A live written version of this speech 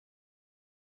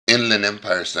Inland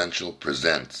Empire Central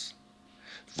presents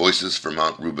Voices for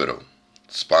Mount Rubidoux,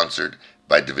 sponsored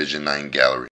by Division 9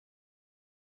 Gallery.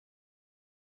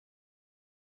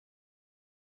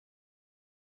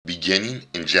 Beginning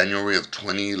in January of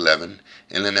 2011,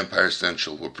 Inland Empire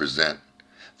Central will present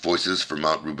Voices for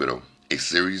Mount Rubidoux, a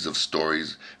series of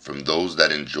stories from those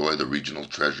that enjoy the regional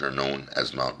treasure known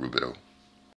as Mount Rubidoux.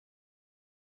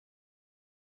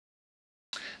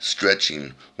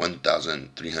 Stretching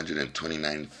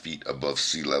 1,329 feet above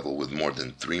sea level with more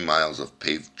than 3 miles of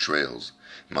paved trails,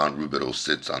 Mount Rubidoux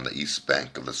sits on the east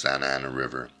bank of the Santa Ana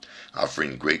River,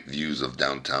 offering great views of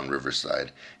downtown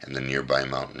Riverside and the nearby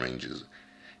mountain ranges.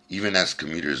 Even as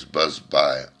commuters buzz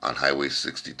by on Highway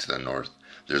 60 to the north,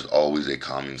 there's always a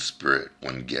calming spirit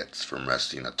one gets from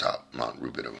resting atop Mount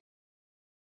Rubidoux.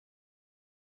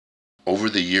 Over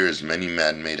the years, many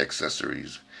man-made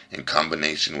accessories, in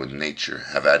combination with nature,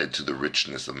 have added to the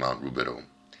richness of Mount Rubidoux.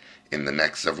 In the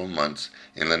next several months,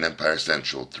 Inland Empire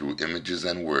Central, through images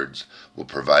and words, will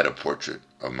provide a portrait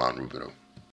of Mount Rubidoux.